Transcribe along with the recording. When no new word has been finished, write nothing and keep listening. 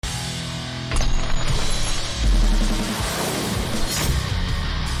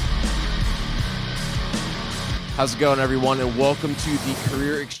How's it going, everyone? And welcome to the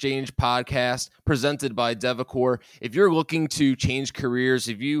Career Exchange podcast presented by Devacor. If you're looking to change careers,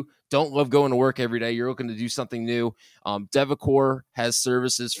 if you don't love going to work every day, you're looking to do something new, Devacor has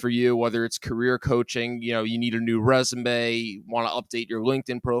services for you, whether it's career coaching, you need a new resume, you want to update your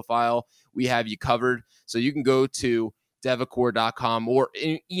LinkedIn profile, we have you covered. So you can go to devacor.com or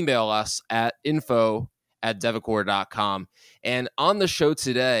email us at info@devacor.com. And on the show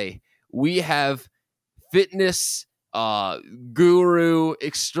today, we have fitness guru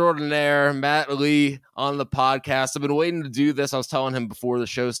extraordinaire Matt Lee on the podcast. I've been waiting to do this. I was telling him before the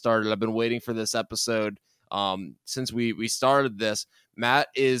show started, I've been waiting for this episode since we started this. Matt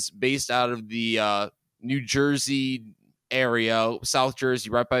is based out of the New Jersey area, South Jersey,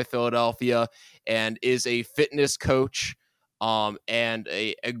 right by Philadelphia, and is a fitness coach and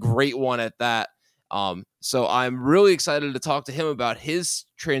a great one at that. So I'm really excited to talk to him about his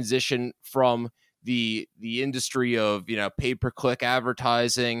transition from the industry of, pay-per-click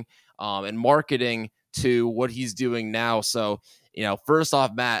advertising and marketing to what he's doing now. So, first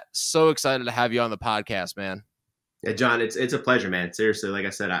off, Matt, so excited to have you on the podcast, man. Yeah, John, it's a pleasure, man. Seriously, like I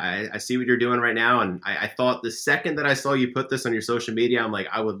said, I see what you're doing right now. And I thought the second that I saw you put this on your social media, I'm like,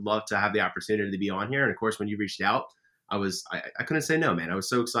 I would love to have the opportunity to be on here. And of course, when you reached out, I couldn't say no, man. I was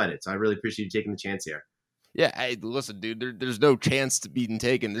so excited. So I really appreciate you taking the chance here. Yeah, hey, listen, dude, there's no chance to be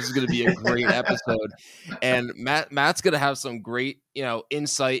taken. This is going to be a great episode. And Matt's going to have some great,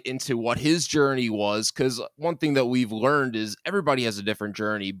 insight into what his journey was. Because one thing that we've learned is everybody has a different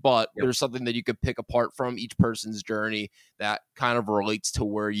journey, but there's something that you could pick apart from each person's journey that kind of relates to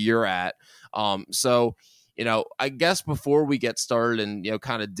where you're at. So, I guess before we get started and,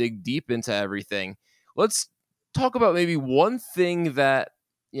 kind of dig deep into everything, let's talk about maybe one thing that,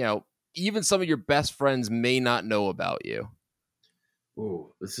 even some of your best friends may not know about you.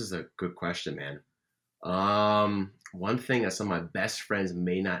 Ooh, this is a good question, man. One thing that some of my best friends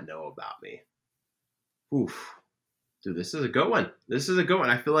may not know about me. Oof. Dude, this is a good one.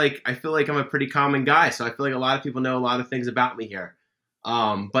 I feel like I'm a pretty common guy, so I feel like a lot of people know a lot of things about me here.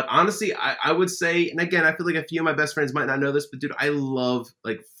 But honestly, I would say, and again, I feel like a few of my best friends might not know this, but dude, I love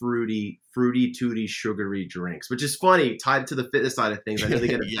like fruity, tooty, sugary drinks, which is funny, tied to the fitness side of things. I know they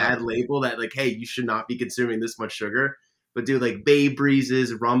get a bad label that like, hey, you should not be consuming this much sugar. But dude, like Bay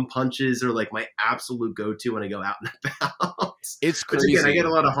Breezes, rum punches are like my absolute go-to when I go out and about. It's crazy. Which again, I get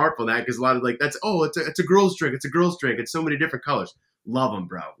a lot of harp on that because a lot of like, it's a girl's drink. It's a girl's drink. It's so many different colors. Love them,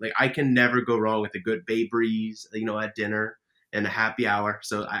 bro. Like I can never go wrong with a good Bay Breeze, at dinner. And a happy hour.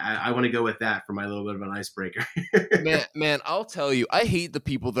 So I want to go with that for my little bit of an icebreaker. man, I'll tell you, I hate the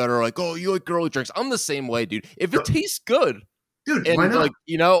people that are like, oh, you like girly drinks. I'm the same way, dude. If it tastes good, dude, and why not?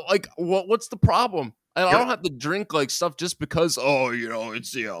 Like, what's the problem? And I don't have to drink like stuff just because,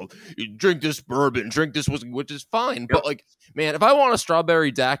 it's, you drink this bourbon, drink this whiskey, which is fine. But like, man, if I want a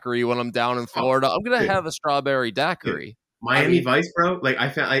strawberry daiquiri when I'm down in Florida, I'm going to have a strawberry daiquiri. Dude. Miami Vice, bro. Like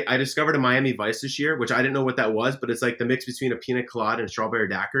I discovered a Miami Vice this year, which I didn't know what that was, but it's like the mix between a pina colada and strawberry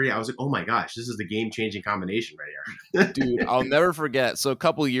daiquiri. I was like, oh my gosh, this is the game-changing combination right here. Dude, I'll never forget. So a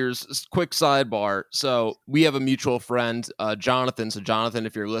couple of years, quick sidebar. So we have a mutual friend, Jonathan. So Jonathan,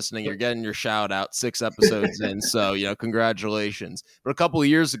 if you're listening, you're getting your shout out 6 episodes in. So, congratulations. But a couple of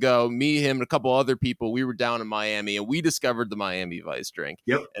years ago, me, him, and a couple other people, we were down in Miami and we discovered the Miami Vice drink.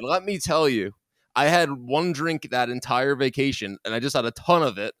 Yep. And let me tell you, I had one drink that entire vacation, and I just had a ton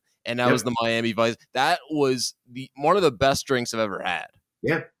of it, and that was the Miami Vice. That was one of the best drinks I've ever had.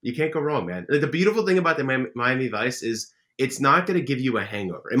 Yeah, you can't go wrong, man. The beautiful thing about the Miami Vice is it's not going to give you a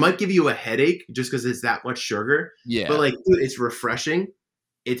hangover. It might give you a headache just because it's that much sugar. Yeah. But, like, dude, it's refreshing.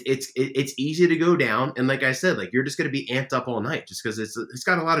 It's easy to go down. And like I said, like you're just going to be amped up all night just because it's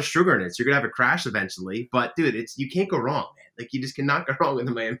got a lot of sugar in it. So you're going to have a crash eventually. But, dude, you can't go wrong, man. Like you just cannot go wrong with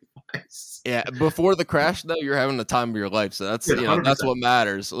the Miami Vice. Yeah, before the crash though, you're having the time of your life, so that's that's what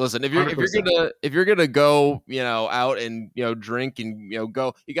matters. Listen, if you're gonna go, out and drink and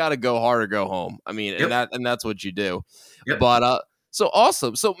go, you got to go hard or go home. I mean, and that's what you do. Yep. But so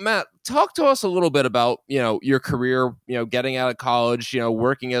awesome. So Matt, talk to us a little bit about your career, getting out of college,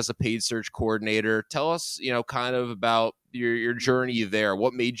 working as a paid search coordinator. Tell us, kind of about your journey there.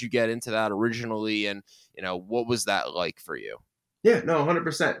 What made you get into that originally, and what was that like for you? Yeah, no,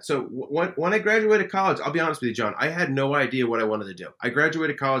 100%. So when I graduated college, I'll be honest with you, John, I had no idea what I wanted to do. I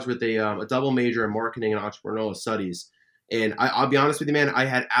graduated college with a double major in marketing and entrepreneurial studies. And I'll be honest with you, man, I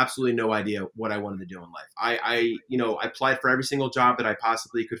had absolutely no idea what I wanted to do in life. I applied for every single job that I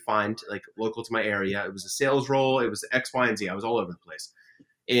possibly could find, like local to my area. It was a sales role. It was X, Y, and Z. I was all over the place.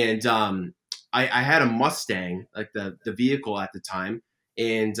 And I had a Mustang, like the vehicle at the time.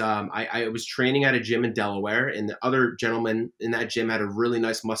 And I was training at a gym in Delaware, and the other gentleman in that gym had a really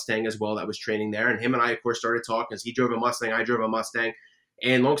nice Mustang as well that was training there. And him and I, of course, started talking as he drove a Mustang, I drove a Mustang.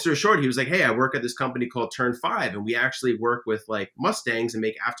 And long story short, he was like, hey, I work at this company called Turn 5, and we actually work with like Mustangs and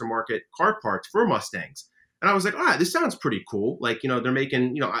make aftermarket car parts for Mustangs. And I was like, all right, this sounds pretty cool. Like, they're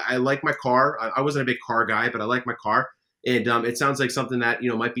making, I like my car. I wasn't a big car guy, but I like my car. And it sounds like something that,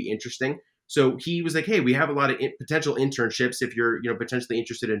 might be interesting. So he was like, hey, we have a lot of potential internships if you're, potentially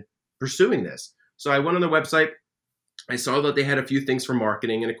interested in pursuing this. So I went on the website. I saw that they had a few things for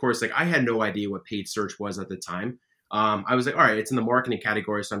marketing. And of course, like I had no idea what paid search was at the time. I was like, all right, it's in the marketing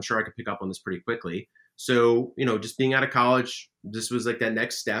category, so I'm sure I could pick up on this pretty quickly. So, just being out of college, this was like that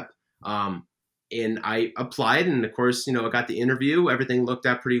next step. And I applied, and of course, I got the interview. Everything looked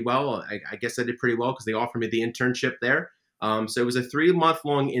out pretty well. I guess I did pretty well because they offered me the internship there. So it was a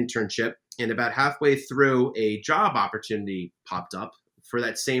 3-month-long internship, and about halfway through, a job opportunity popped up for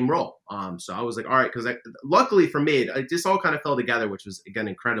that same role. So I was like, all right, because luckily for me, it just all kind of fell together, which was, again,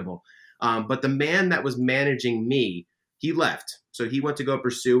 incredible. But the man that was managing me, he left. So he went to go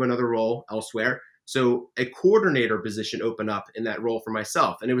pursue another role elsewhere. So a coordinator position opened up in that role for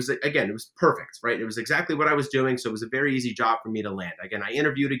myself. And it was, again, it was perfect, right? It was exactly what I was doing. So it was a very easy job for me to land. Again, I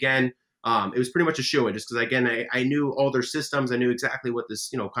interviewed again. It was pretty much a shoo-in just because, again, I knew all their systems. I knew exactly what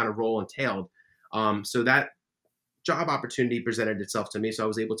this, kind of role entailed. So that job opportunity presented itself to me. So I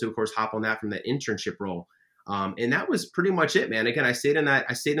was able to, of course, hop on that from that internship role. And that was pretty much it, man. Again, I stayed in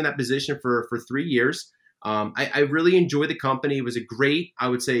that position for 3 years. I really enjoyed the company. It was a great, I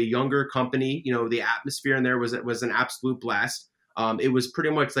would say, younger company. The atmosphere in there was an absolute blast. It was pretty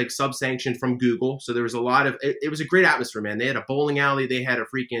much like sub-sanctioned from Google. So there was a lot of, it was a great atmosphere, man. They had a bowling alley. They had a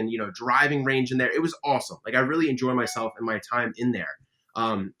freaking, driving range in there. It was awesome. Like I really enjoyed myself and my time in there.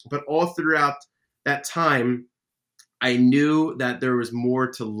 But all throughout that time, I knew that there was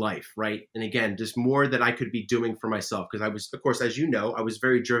more to life, right? And again, just more that I could be doing for myself. Because I was, of course, as you know, I was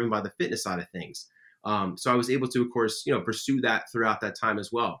very driven by the fitness side of things. So I was able to, of course, pursue that throughout that time as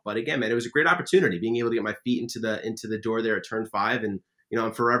well. But again, man, it was a great opportunity being able to get my feet into the door there at Turn 5. And,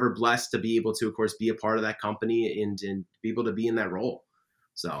 I'm forever blessed to be able to, of course, be a part of that company and be able to be in that role.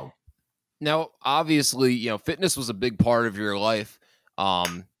 So. Now, obviously, fitness was a big part of your life.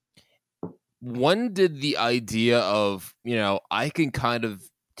 When did the idea of, I can kind of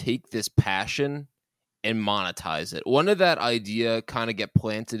take this passion and monetize it, when did that idea kind of get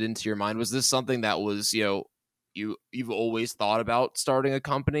planted into your mind? Was this something that was, you've always thought about starting a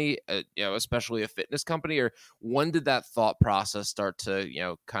company, especially a fitness company, or when did that thought process start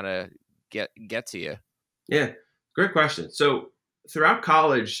to, kind of get to you? Yeah, great question. So throughout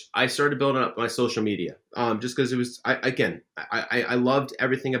college, I started building up my social media, just because it was, I loved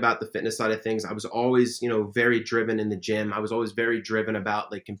everything about the fitness side of things. I was always, very driven in the gym. I was always very driven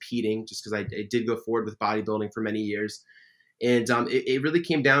about like competing, just because I did go forward with bodybuilding for many years. And it really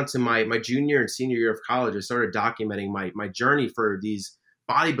came down to my junior and senior year of college. I started documenting my journey for these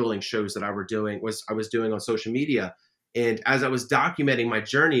bodybuilding shows that I was doing on social media. And as I was documenting my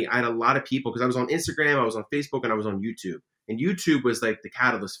journey, I had a lot of people, because I was on Instagram, I was on Facebook, and I was on YouTube. And YouTube was like the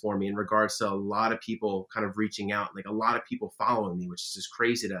catalyst for me in regards to a lot of people kind of reaching out, like a lot of people following me, which is just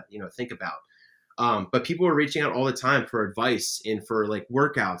crazy to, think about. But people were reaching out all the time for advice and for like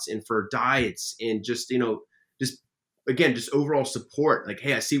workouts and for diets and just overall support. Like,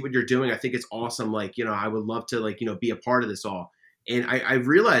 hey, I see what you're doing. I think it's awesome. Like, I would love to like, be a part of this all. And I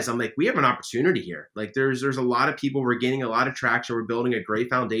realized I'm like, we have an opportunity here. Like there's a lot of people, we're gaining a lot of traction. We're building a great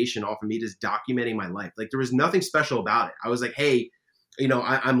foundation off of me just documenting my life. Like there was nothing special about it. I was like, hey,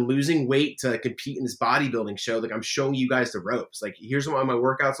 I'm losing weight to compete in this bodybuilding show. Like I'm showing you guys the ropes. Like here's what my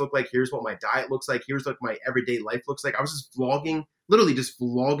workouts look like. Here's what my diet looks like. Here's what my everyday life looks like. I was just literally just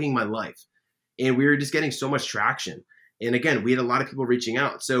vlogging my life. And we were just getting so much traction. And again, we had a lot of people reaching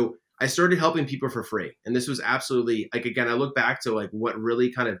out. So I started helping people for free. And this was absolutely, like, again, I look back to like what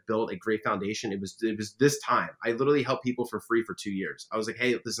really kind of built a great foundation. It was this time. I literally helped people for free for 2 years. I was like,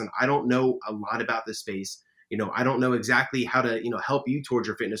 hey, listen, I don't know a lot about this space. I don't know exactly how to, help you towards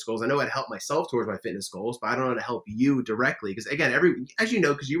your fitness goals. I know how to help myself towards my fitness goals, but I don't know how to help you directly. Because again, as you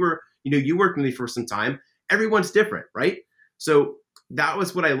know, because you worked with me for some time, everyone's different, right? So that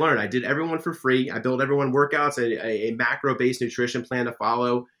was what I learned. I did everyone for free. I built everyone workouts, a macro-based nutrition plan to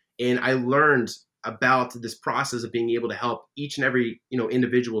follow. And I learned about this process of being able to help each and every,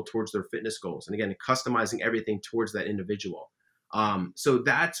 individual towards their fitness goals. And again, customizing everything towards that individual. So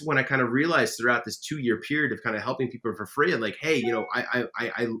that's when I kind of realized throughout this 2-year period of kind of helping people for free, and like, hey,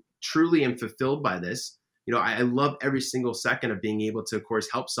 I truly am fulfilled by this. I love every single second of being able to, of course,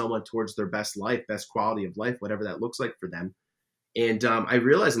 help someone towards their best life, best quality of life, whatever that looks like for them. And I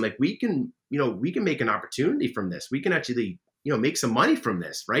realized I'm like, we can make an opportunity from this. We can actually, make some money from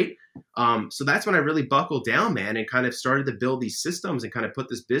this, right? So that's when I really buckled down, man, and kind of started to build these systems and kind of put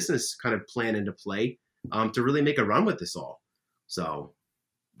this business kind of plan into play to really make a run with this all. So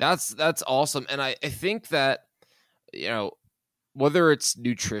That's awesome. And I think that, whether it's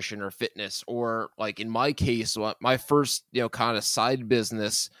nutrition or fitness, or like in my case, my first, kind of side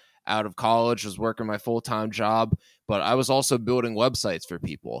business out of college was working my full-time job, but I was also building websites for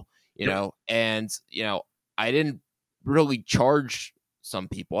people, yep, and, I didn't really charge some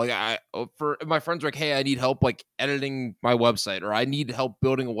people. Like for my friends were like, hey, I need help like editing my website, or I need help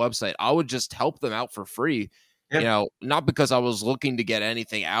building a website. I would just help them out for free, yep, not because I was looking to get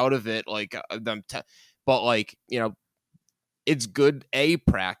anything out of it, like but like, it's good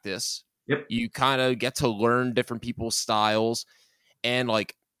practice. yep, You kind of get to learn different people's styles. And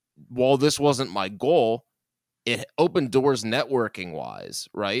like, while this wasn't my goal, it opened doors networking wise,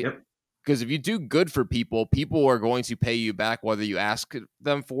 right? yep, Because if you do good for people, people are going to pay you back whether you ask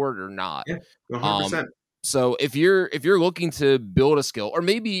them for it or not. yeah, 100%. Um, so if you're looking to build a skill, or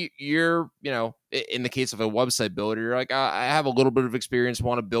maybe you're, in the case of a website builder, you're like, I have a little bit of experience,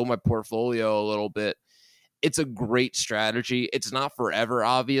 want to build my portfolio a little bit. It's a great strategy. It's not forever,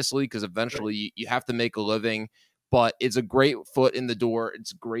 obviously, because eventually you have to make a living, but it's a great foot in the door.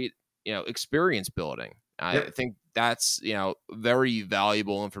 It's great, experience building. I Yep. think that's, very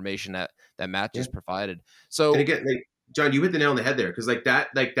valuable information that Matt Yeah. just provided. And So again, like John, you hit the nail on the head there, because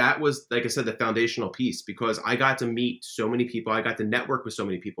that was, like I said, the foundational piece, because I got to meet so many people. I got to network with so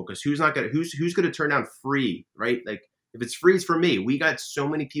many people, because who's gonna turn down free, right? Like if it's free, it's for me. We got so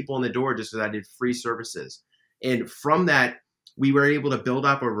many people in the door just because I did free services. And from that, we were able to build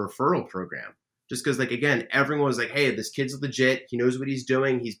up a referral program. Just because, like, again, everyone was like, hey, this kid's legit. He knows what he's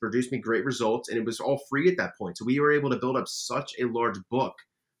doing. He's produced me great results. And it was all free at that point. So we were able to build up such a large book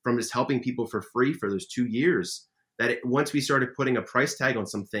from just helping people for free for those 2 years, that once we started putting a price tag on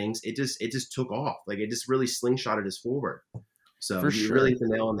some things, it just took off. Like it just really slingshotted us forward. So for you really sure. hit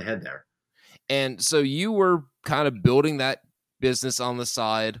the nail on the head there. And so you were kind of building that business on the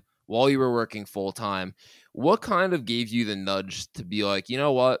side while you were working full time. What kind of gave you the nudge to be like, you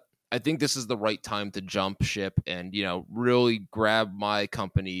know what? I think this is the right time to jump ship and, really grab my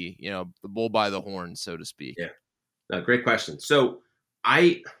company, the bull by the horn, so to speak. Yeah, no, great question. So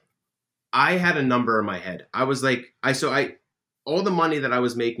I I had a number in my head. I was like, all the money that I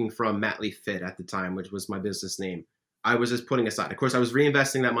was making from Matley Fit at the time, which was my business name, I was just putting aside. Of course, I was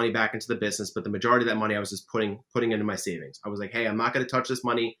reinvesting that money back into the business, but the majority of that money I was just putting into my savings. I was like, hey, I'm not going to touch this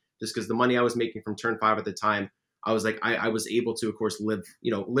money, just because the money I was making from Turn 5 at the time, I was like, I was able to, of course, live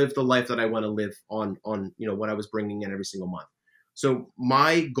the life that I want to live on what I was bringing in every single month. So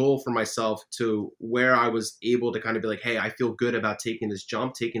my goal for myself, to where I was able to kind of be like, hey, I feel good about taking this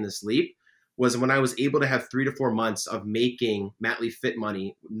jump, taking this leap, was when I was able to have 3 to 4 months of making Matley Fit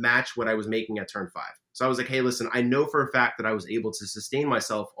money match what I was making at Turn 5. So I was like, hey, listen, I know for a fact that I was able to sustain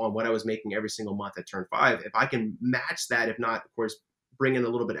myself on what I was making every single month at Turn 5. If I can match that, if not, of course, bring in a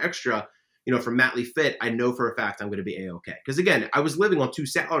little bit extra, from Matley Fit, I know for a fact I'm going to be A-okay. Because again, I was living on 2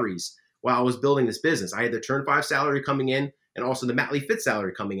 salaries while I was building this business. I had the Turn 5 salary coming in and also the Matley Fit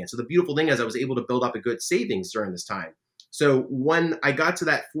salary coming in. So the beautiful thing is I was able to build up a good savings during this time. So when I got to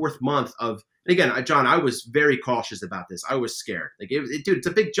that 4th month of, and again, John, I was very cautious about this. I was scared. Like, dude, it's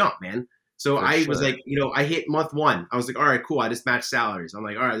a big jump, man. So For I was sure. like, I hit month 1. I was like, all right, cool. I just matched salaries. I'm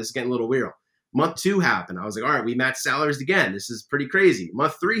like, all right, this is getting a little weird. Month 2 happened. I was like, all right, we matched salaries again. This is pretty crazy.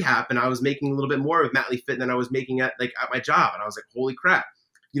 Month 3 happened. I was making a little bit more of Matley Fit than I was making at my job. And I was like, holy crap.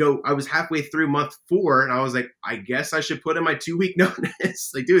 I was halfway through month 4 and I was like, I guess I should put in my 2-week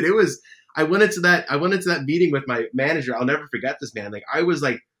notice. Like, dude, I went into that meeting with my manager. I'll never forget this, man. Like, I was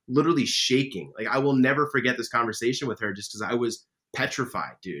like literally shaking. Like, I will never forget this conversation with her, just because I was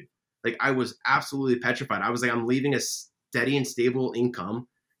petrified, dude. Like, I was absolutely petrified. I was like, I'm leaving a steady and stable income,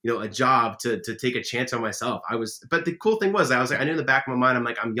 a job to take a chance on myself. But the cool thing was, I was like, I knew in the back of my mind, I'm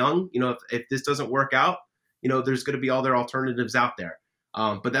like, I'm young. If this doesn't work out, there's going to be other alternatives out there.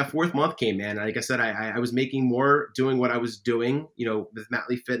 But that 4th month came, man. Like I said, I was making more doing what I was doing, with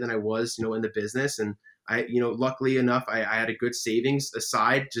Matley Fit than I was, in the business. And luckily enough, I had a good savings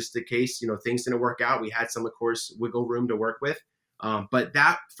aside, just in case, things didn't work out. We had some, of course, wiggle room to work with. But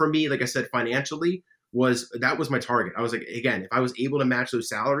that, for me, like I said, financially was my target. I was like, again, if I was able to match those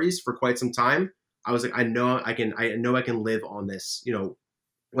salaries for quite some time, I was like, I know I can live on this,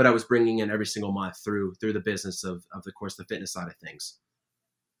 what I was bringing in every single month through the business of course, the fitness side of things.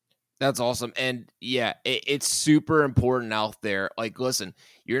 That's awesome. And yeah, it's super important out there. Like, listen,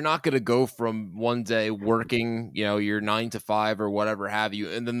 you're not going to go from one day working, your 9 to 5 or whatever have you,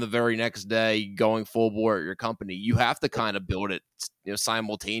 and then the very next day going full bore at your company. You have to kind of build it,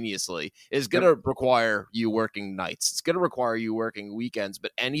 simultaneously. It's going Yep. to require you working nights. It's going to require you working weekends,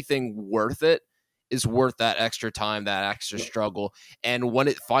 but anything worth it is worth that extra time, that extra Yep. struggle. And when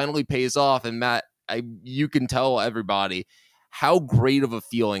it finally pays off, and Matt, you can tell everybody, how great of a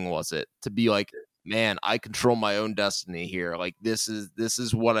feeling was it to be like, man, I control my own destiny here. Like this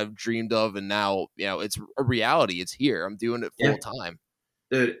is what I've dreamed of, and now it's a reality. It's here. I'm doing it Yeah. full time.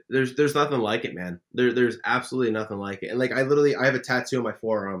 Dude, there's nothing like it, man. There's absolutely nothing like it. And like I have a tattoo on my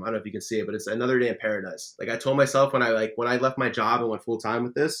forearm. I don't know if you can see it, but it's another day in paradise. Like I told myself when I left my job and went full time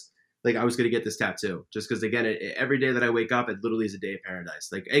with this, like I was gonna get this tattoo just because again, every day that I wake up, it literally is a day of paradise.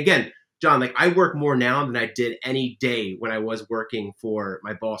 Like again, John, like I work more now than I did any day when I was working for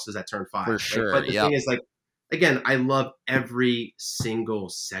my bosses at Turn 5. For Like, sure. but the Yeah. thing is, like, again, I love every single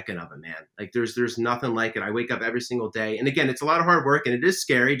second of it, man. Like there's nothing like it. I wake up every single day. And again, it's a lot of hard work and it is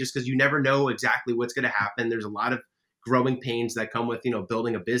scary just because you never know exactly what's going to happen. There's a lot of growing pains that come with,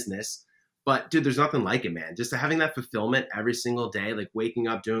 building a business. But dude, there's nothing like it, man. Just having that fulfillment every single day, like waking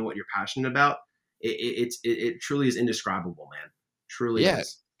up, doing what you're passionate about, it truly is indescribable, man. Truly Yeah.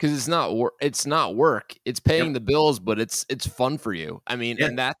 is. Because it's not work. It's not work. It's paying Yep. the bills, but it's fun for you. I mean, Yeah.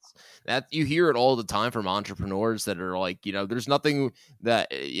 and that you hear it all the time from entrepreneurs that are like, there's nothing that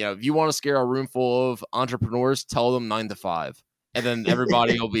if you want to scare a room full of entrepreneurs, tell them 9 to 5, and then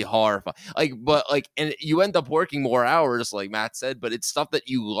everybody will be horrified. And you end up working more hours, like Matt said, but it's stuff that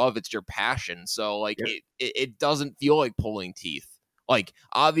you love. It's your passion. So like Yep. it doesn't feel like pulling teeth. Like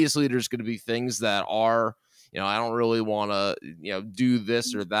obviously, there's going to be things that are. I don't really want to, do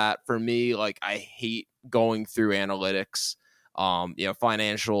this or that. For me, like I hate going through analytics,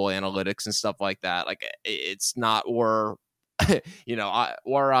 financial analytics and stuff like that. Like it's not where,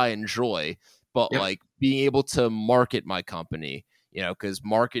 where I enjoy, but Yep. like being able to market my company, because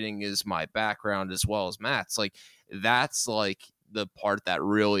marketing is my background as well as Matt's. Like that's like the part that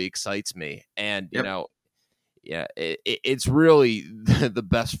really excites me. And, Yep. yeah, it's really the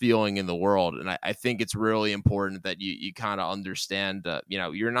best feeling in the world. And I think it's really important that you kind of understand,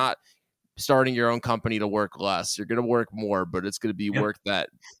 you're not starting your own company to work less. You're going to work more, but it's going to be Yep. work that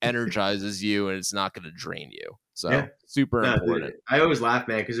energizes you and it's not going to drain you. So Yeah. super No, important. dude, I always laugh,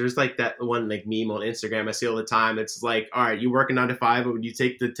 man, because there's like that one like meme on Instagram I see all the time. It's like, all right, you work a 9 to 5, but when you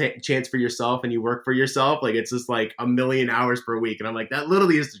take the chance for yourself and you work for yourself, like it's just like a million hours per week. And I'm like, that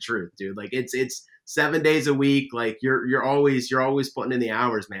literally is the truth, dude. Like it's 7 days a week. Like you're always putting in the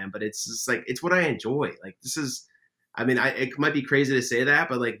hours, man. But it's just like it's what I enjoy. Like this is. I mean, it might be crazy to say that,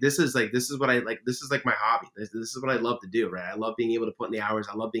 but like this is what I like. This is like my hobby. This is what I love to do, right? I love being able to put in the hours.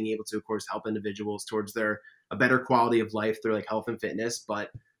 I love being able to, of course, help individuals towards a better quality of life through like health and fitness.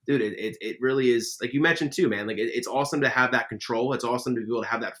 But dude, it really is, like you mentioned too, man. Like it's awesome to have that control. It's awesome to be able to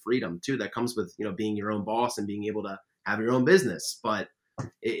have that freedom too that comes with being your own boss and being able to have your own business. But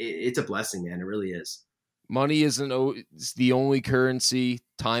it's a blessing, man. It really is. Money it's the only currency.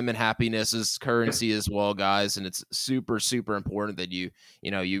 Time and happiness is currency as well, guys. And it's super, super important that you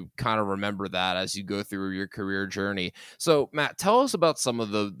kind of remember that as you go through your career journey. So Matt, tell us about some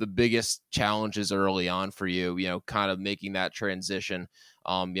of the biggest challenges early on for you, kind of making that transition.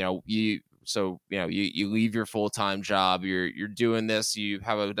 You leave your full-time job, you're doing this, you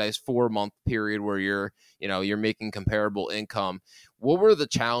have a nice 4-month period where you're making comparable income. What were the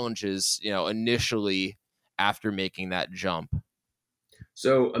challenges, initially after making that jump?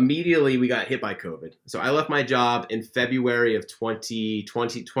 So immediately we got hit by COVID. So I left my job in February of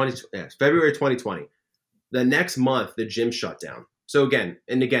 2020, February 2020. The next month, the gym shut down. So again,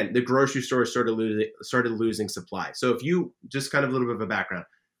 the grocery store started losing supply. So if you just kind of a little bit of a background.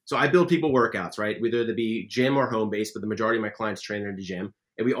 So I build people workouts, right? Whether they be gym or home based, but the majority of my clients train in the gym.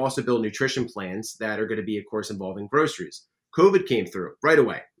 And we also build nutrition plans that are going to be, of course, involving groceries. COVID came through right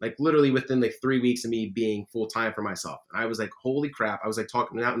away, like literally within like 3 weeks of me being full time for myself. And I was like, holy crap. I was like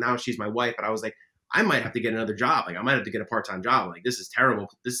talking now she's my wife, but I was like, I might have to get another job. Like I might have to get a part-time job. Like this is terrible.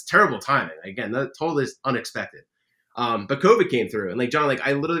 This is terrible timing. Again, that totally is unexpected. But COVID came through, and like John, like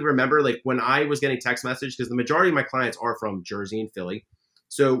I literally remember like when I was getting text messages, because the majority of my clients are from Jersey and Philly.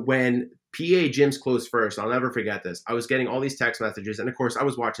 So when PA gyms closed first, I'll never forget this. I was getting all these text messages, and of course I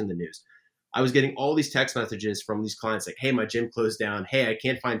was watching the news. I was getting all these text messages from these clients like, hey, my gym closed down. Hey, I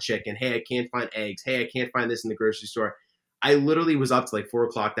can't find chicken. Hey, I can't find eggs. Hey, I can't find this in the grocery store. I literally was up to like 4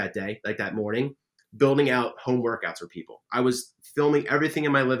 o'clock that day, like that morning, building out home workouts for people. I was filming everything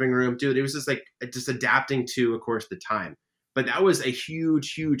in my living room. Dude, it was just like just adapting to, of course, the time. But that was a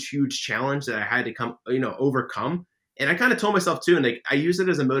huge, huge, huge challenge that I had to overcome. And I kind of told myself too, and like I use it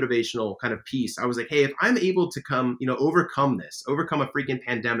as a motivational kind of piece. I was like, hey, if I'm able to overcome a freaking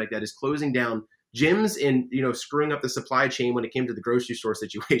pandemic that is closing down gyms and screwing up the supply chain when it came to the grocery store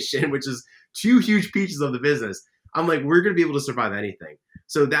situation, which is two huge pieces of the business. I'm like, we're going to be able to survive anything.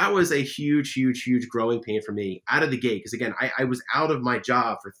 So that was a huge, huge, huge growing pain for me out of the gate. Because again, I was out of my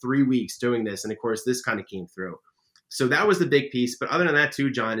job for 3 weeks doing this. And of course, this kind of came through. So that was the big piece. But other than that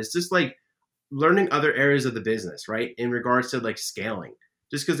too, John, it's just like learning other areas of the business, right? In regards to like scaling.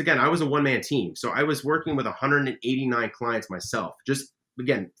 Just because again, I was a one-man team. So I was working with 189 clients myself. Just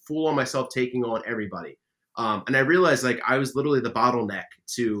again, full on myself, taking on everybody. And I realized like I was literally the bottleneck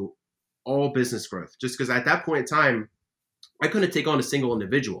to all business growth. Just because at that point in time, I couldn't take on a single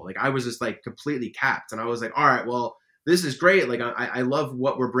individual. Like I was just like completely capped. And I was like, all right, well, this is great. Like I love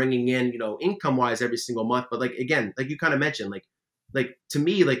what we're bringing in, income wise every single month. But like, again, like you kind of mentioned, like to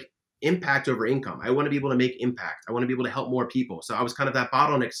me, like impact over income. I want to be able to make impact. I want to be able to help more people. So I was kind of that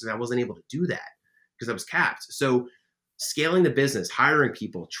bottleneck because I wasn't able to do that because I was capped. So scaling the business, hiring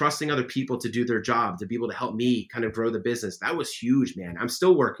people, trusting other people to do their job, to be able to help me kind of grow the business. That was huge, man. I'm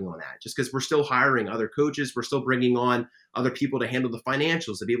still working on that just because we're still hiring other coaches. We're still bringing on other people to handle the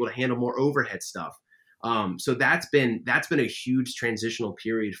financials, to be able to handle more overhead stuff. So that's been a huge transitional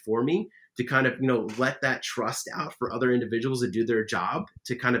period for me to kind of, let that trust out for other individuals to do their job,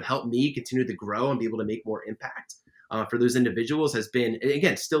 to kind of help me continue to grow and be able to make more impact. For those individuals has been,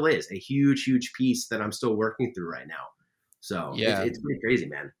 again, still is a huge, huge piece that I'm still working through right now. So yeah, it's pretty crazy,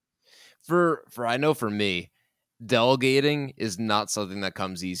 man. I know for me, delegating is not something that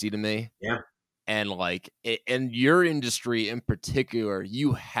comes easy to me. Yeah. And like in your industry in particular,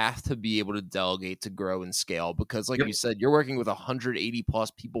 you have to be able to delegate to grow and scale because like you said, you're working with 180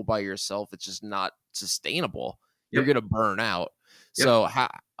 plus people by yourself. It's just not sustainable. You're going to burn out. So how,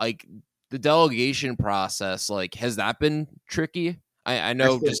 like the delegation process, like, has that been tricky? I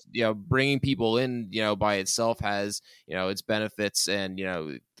know just, bringing people in, by itself has, its benefits and,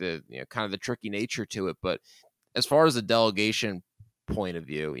 the kind of the tricky nature to it. But as far as the delegation point of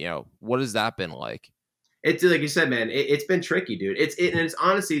view, what has that been like? It's like you said, man, it's been tricky, dude. It's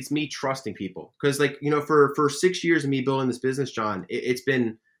honestly, it's me trusting people. Cause like, for 6 years of me building this business, John, it's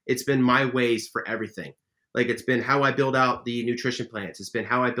been my ways for everything. Like it's been how I build out the nutrition plans. It's been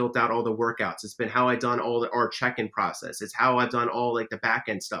how I built out all the workouts. It's been how I done all our check-in process. It's how I've done all like the back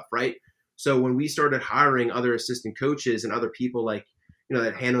end stuff. Right. So when we started hiring other assistant coaches and other people like,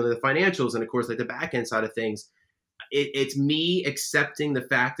 that handle the financials and of course like the back end side of things, it's me accepting the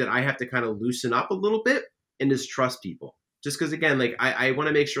fact that I have to kind of loosen up a little bit and just trust people. Just because again, like I want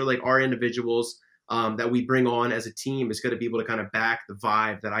to make sure like our individuals that we bring on as a team is going to be able to kind of back the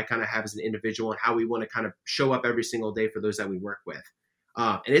vibe that I kind of have as an individual and how we want to kind of show up every single day for those that we work with.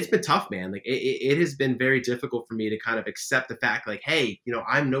 And it's been tough, man. Like it has been very difficult for me to kind of accept the fact like, hey,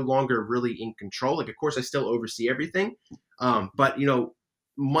 I'm no longer really in control. Like, of course I still oversee everything. But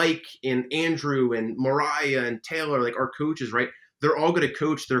Mike and Andrew and Mariah and Taylor, like our coaches, right? They're all going to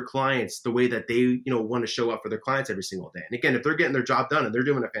coach their clients the way that they, want to show up for their clients every single day. And again, if they're getting their job done and they're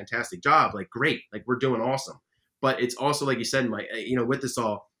doing a fantastic job, like great, like we're doing awesome. But it's also, like you said, Mike, with this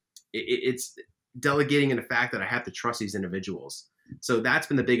all, it's delegating in the fact that I have to trust these individuals. So that's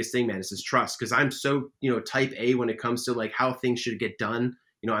been the biggest thing, man, is this trust. Cause I'm so, type A when it comes to like how things should get done.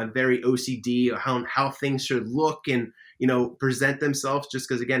 I'm very OCD on how things should look and, present themselves just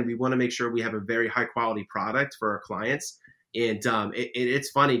because, again, we want to make sure we have a very high quality product for our clients. And it's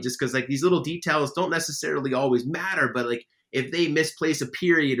funny just because like these little details don't necessarily always matter, but like if they misplace a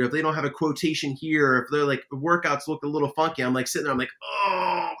period or if they don't have a quotation here, or if they're like the workouts look a little funky, I'm like sitting there, I'm like,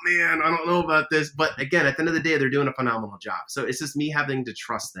 oh man, I don't know about this. But again, at the end of the day, they're doing a phenomenal job. So it's just me having to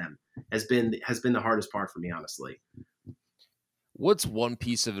trust them has been the hardest part for me, honestly. What's one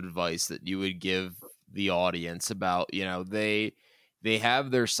piece of advice that you would give the audience about, they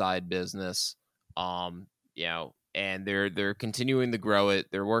have their side business, and they're continuing to grow it.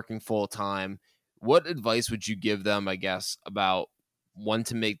 They're working full time. What advice would you give them, I guess, about when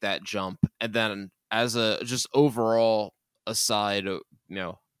to make that jump? And then as a just overall aside,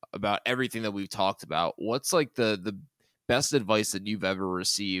 about everything that we've talked about, what's like the best advice that you've ever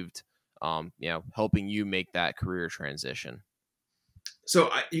received, helping you make that career transition?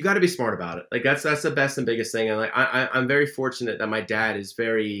 So you got to be smart about it. Like that's the best and biggest thing. And like I'm very fortunate that my dad is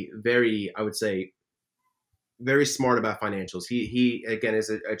very, very, I would say, very smart about financials. He again is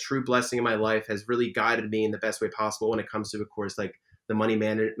a true blessing in my life. Has really guided me in the best way possible when it comes to, of course, like the money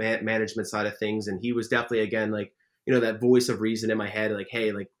management side of things. And he was definitely again like that voice of reason in my head, like,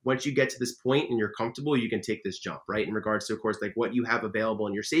 hey, like once you get to this point and you're comfortable, you can take this jump, right? In regards to, of course, like what you have available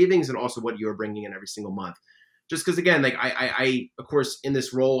in your savings and also what you're bringing in every single month. Just because, again, like I, of course, in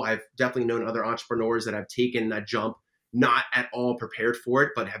this role, I've definitely known other entrepreneurs that have taken that jump, not at all prepared for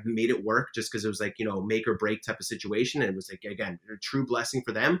it, but have made it work just because it was like, make or break type of situation. And it was like, again, a true blessing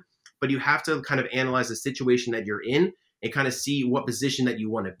for them. But you have to kind of analyze the situation that you're in and kind of see what position that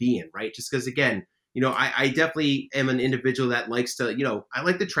you want to be in, right? Just because, again, I definitely am an individual that likes to, I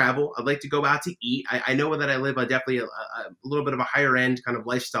like to travel. I like to go out to eat. I know that I live definitely a little bit of a higher end kind of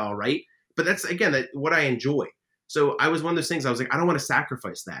lifestyle, right? But that's, again, what I enjoy. So I was one of those things, I was like, I don't want to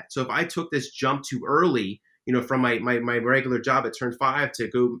sacrifice that. So if I took this jump too early, from my regular job at Turn 5 to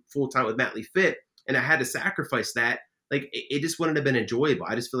go full time with Matt Lee Fit, and I had to sacrifice that, like it just wouldn't have been enjoyable.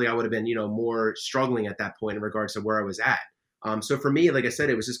 I just feel like I would have been, more struggling at that point in regards to where I was at. So for me, like I said,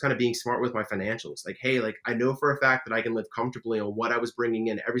 it was just kind of being smart with my financials. Like, hey, like I know for a fact that I can live comfortably on what I was bringing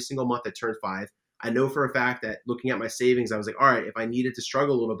in every single month at Turn 5. I know for a fact that looking at my savings, I was like, all right, if I needed to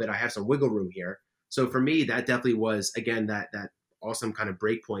struggle a little bit, I have some wiggle room here. So for me, that definitely was, again, that awesome kind of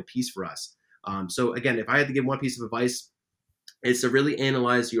breakpoint piece for us. So again, if I had to give one piece of advice, it's to really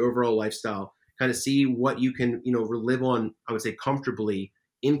analyze your overall lifestyle, kind of see what you can, live on, I would say comfortably,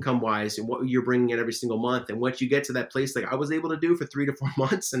 income-wise, and what you're bringing in every single month. And once you get to that place, like I was able to do for 3 to 4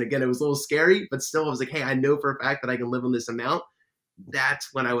 months, and again, it was a little scary, but still I was like, hey, I know for a fact that I can live on this amount. That's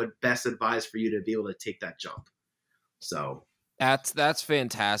when I would best advise for you to be able to take that jump. So that's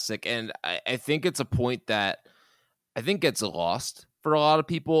fantastic. And I think it's a point that I think gets lost for a lot of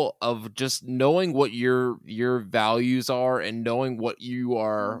people, of just knowing what your values are and knowing what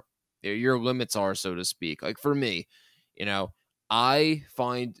your limits are, so to speak. Like for me, I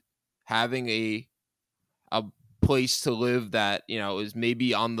find having a place to live that, is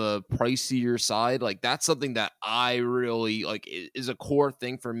maybe on the pricier side, like that's something that I really like is a core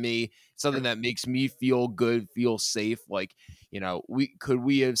thing for me, something that makes me feel good, feel safe. Like,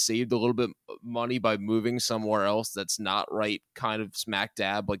 we have saved a little bit money by moving somewhere else that's not right kind of smack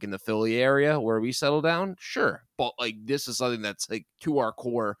dab like in the Philly area where we settle down? Sure. But like this is something that's like to our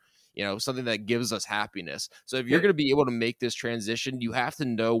core, something that gives us happiness. So if you're going to be able to make this transition, you have to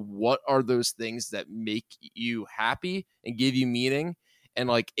know what are those things that make you happy and give you meaning. And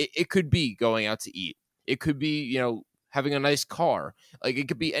like, it could be going out to eat. It could be, having a nice car. Like it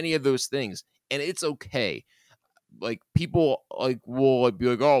could be any of those things. And it's okay. Like people like will like be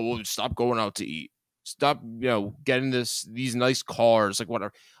like, oh, well, stop going out to eat. Stop, getting these nice cars, like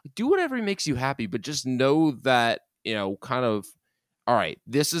whatever. Do whatever makes you happy, but just know that, kind of, all right,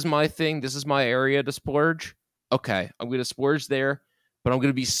 this is my thing. This is my area to splurge. Okay, I'm going to splurge there, but I'm going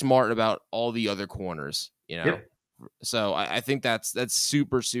to be smart about all the other corners, Yep. So I think that's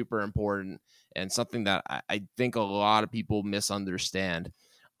super, super important and something that I think a lot of people misunderstand.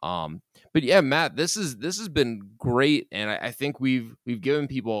 But yeah, Matt, this has been great. And I think we've given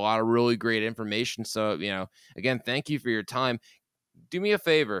people a lot of really great information. So, again, thank you for your time. Do me a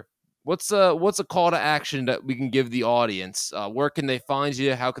favor. What's a call to action that we can give the audience? Where can they find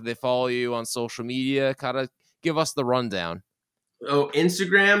you? How can they follow you on social media? Kind of give us the rundown. Oh,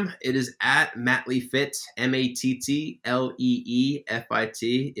 Instagram, it is at Matt Lee Fit, MattLeeFit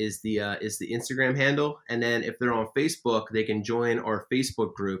is the Instagram handle. And then if they're on Facebook, they can join our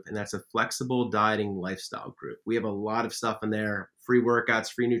Facebook group, and that's a flexible dieting lifestyle group. We have a lot of stuff in there, free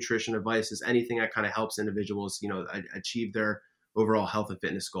workouts, free nutrition advice, anything that kind of helps individuals, achieve their overall health and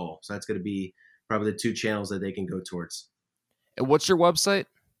fitness goal. So that's going to be probably the 2 channels that they can go towards. And what's your website?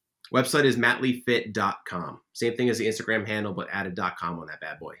 Website is mattleefit.com. Same thing as the Instagram handle, but added .com on that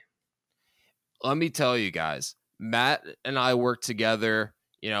bad boy. Let me tell you guys, Matt and I worked together,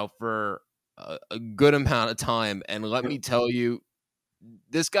 for a good amount of time. And let me tell you,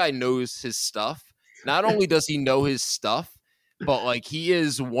 this guy knows his stuff. Not only does he know his stuff, but like he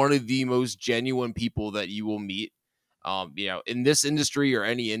is one of the most genuine people that you will meet. In this industry or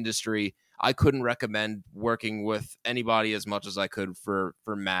any industry, I couldn't recommend working with anybody as much as I could for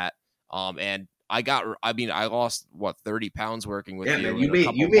Matt. And I lost 30 pounds working with you.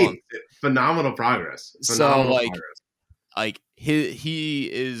 Man, you made phenomenal progress. Like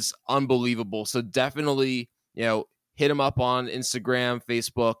he is unbelievable. So definitely, hit him up on Instagram,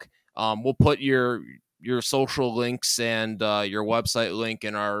 Facebook. We'll put your social links and your website link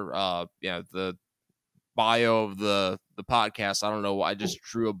in our the bio of the podcast. I don't know. I just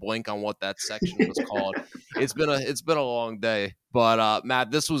drew a blank on what that section was called. It's been a long day, but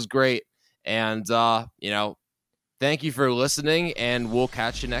Matt, this was great. And thank you for listening, and we'll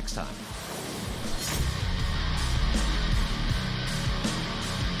catch you next time.